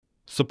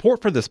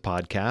Support for this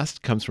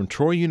podcast comes from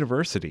Troy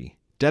University,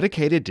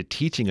 dedicated to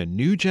teaching a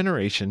new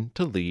generation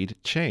to lead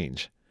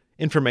change.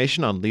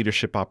 Information on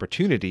leadership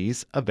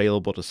opportunities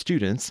available to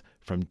students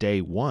from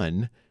day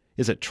one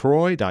is at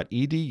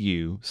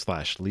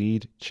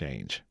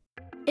troy.edu/leadchange.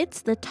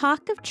 It's the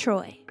Talk of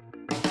Troy.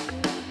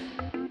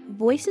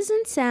 Voices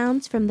and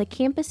sounds from the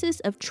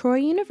campuses of Troy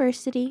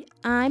University.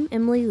 I'm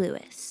Emily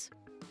Lewis.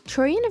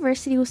 Troy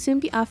University will soon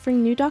be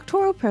offering new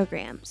doctoral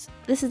programs.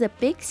 This is a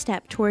big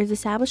step towards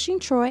establishing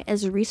Troy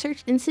as a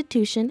research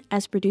institution,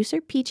 as producer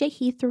PJ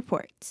Heath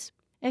reports.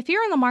 If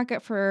you're in the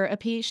market for a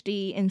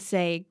PhD in,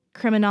 say,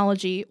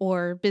 criminology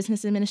or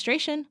business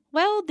administration,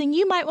 well, then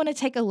you might want to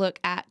take a look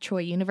at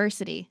Troy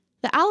University.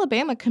 The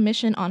Alabama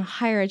Commission on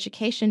Higher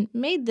Education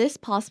made this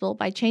possible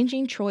by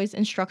changing Troy's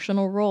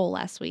instructional role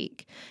last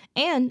week.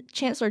 And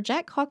Chancellor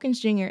Jack Hawkins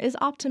Jr. is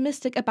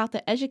optimistic about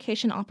the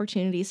education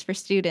opportunities for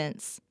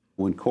students.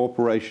 When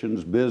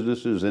corporations,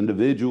 businesses,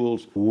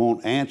 individuals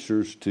want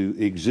answers to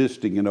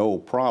existing and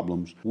old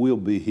problems, we'll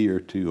be here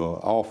to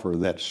offer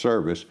that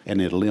service, and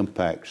it'll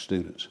impact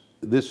students.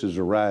 This is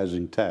a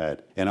rising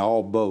tide, and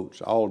all boats,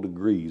 all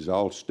degrees,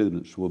 all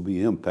students will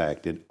be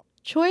impacted.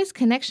 Troy's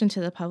connection to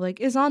the public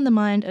is on the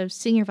mind of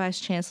Senior Vice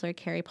Chancellor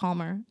Carrie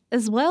Palmer,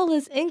 as well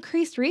as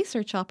increased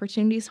research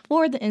opportunities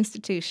for the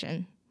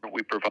institution.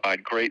 We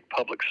provide great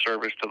public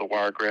service to the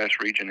Wiregrass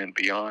region and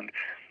beyond,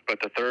 but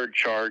the third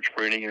charge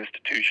for any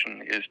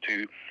institution is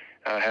to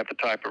have the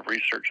type of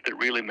research that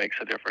really makes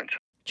a difference.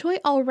 Troy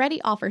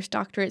already offers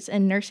doctorates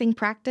in nursing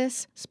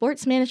practice,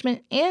 sports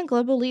management, and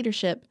global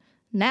leadership.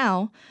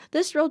 Now,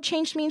 this role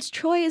change means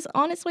Troy is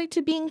on its way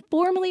to being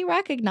formally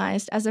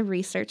recognized as a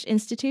research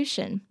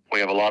institution. We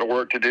have a lot of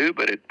work to do,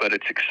 but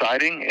it's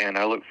exciting, and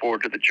I look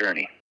forward to the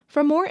journey.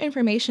 For more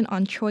information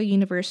on Troy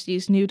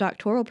University's new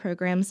doctoral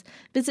programs,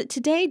 visit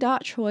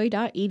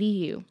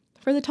today.troy.edu.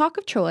 For the Talk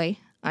of Troy,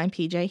 I'm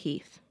PJ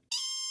Heath.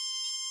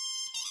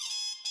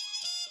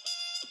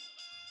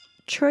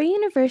 Troy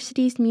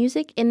University's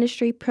music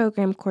industry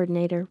program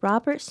coordinator,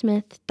 Robert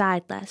Smith,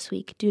 died last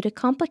week due to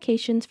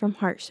complications from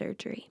heart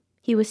surgery.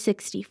 He was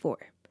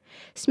 64.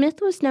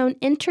 Smith was known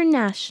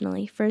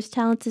internationally for his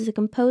talents as a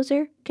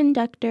composer,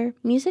 conductor,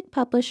 music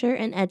publisher,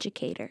 and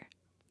educator.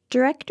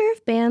 Director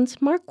of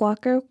bands Mark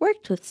Walker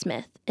worked with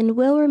Smith and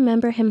will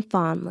remember him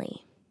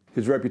fondly.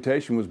 His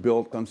reputation was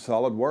built on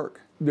solid work.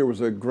 There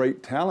was a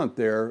great talent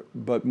there,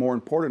 but more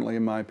importantly,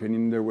 in my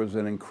opinion, there was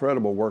an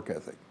incredible work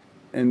ethic.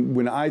 And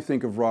when I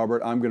think of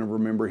Robert, I'm going to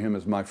remember him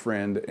as my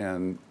friend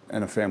and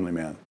a family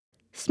man.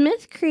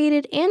 Smith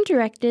created and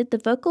directed the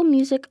vocal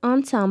music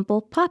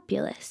ensemble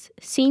Populous.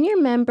 Senior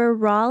member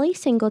Raleigh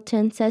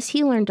Singleton says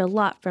he learned a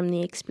lot from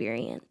the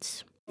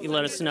experience. He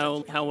let us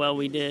know how well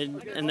we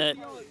did and that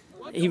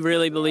he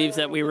really believes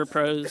that we were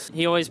pros.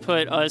 He always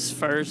put us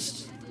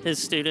first,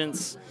 his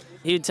students.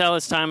 He would tell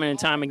us time and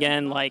time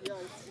again,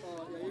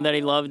 that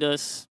he loved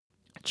us.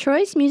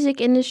 Troy's music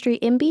industry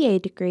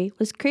MBA degree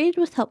was created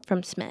with help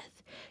from Smith.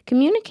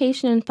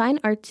 Communication and Fine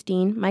Arts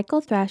Dean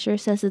Michael Thrasher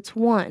says it's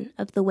one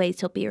of the ways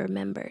he'll be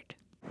remembered.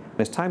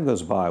 As time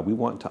goes by, we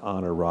want to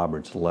honor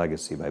Robert's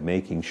legacy by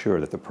making sure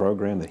that the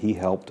program that he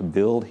helped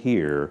build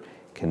here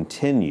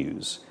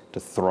continues to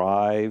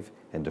thrive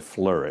and to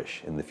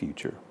flourish in the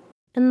future.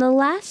 And the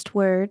last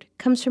word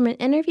comes from an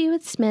interview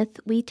with Smith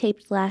we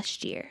taped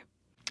last year.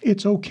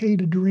 It's okay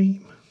to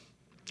dream.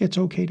 It's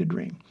okay to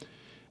dream.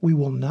 We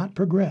will not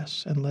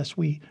progress unless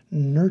we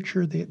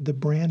nurture the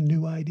brand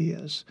new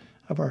ideas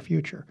of our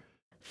future.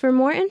 For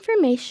more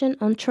information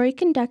on Troy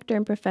conductor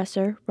and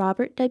professor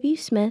Robert W.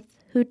 Smith,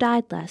 who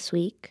died last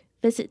week,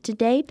 visit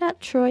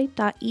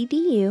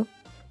today.troy.edu.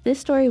 This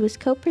story was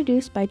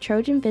co-produced by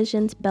Trojan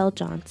Vision's Belle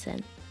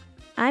Johnson.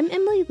 I'm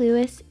Emily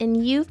Lewis,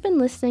 and you've been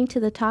listening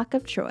to The Talk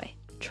of Troy,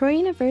 Troy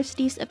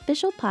University's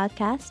official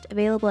podcast,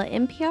 available at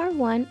NPR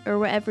One or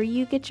wherever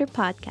you get your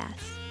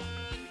podcasts.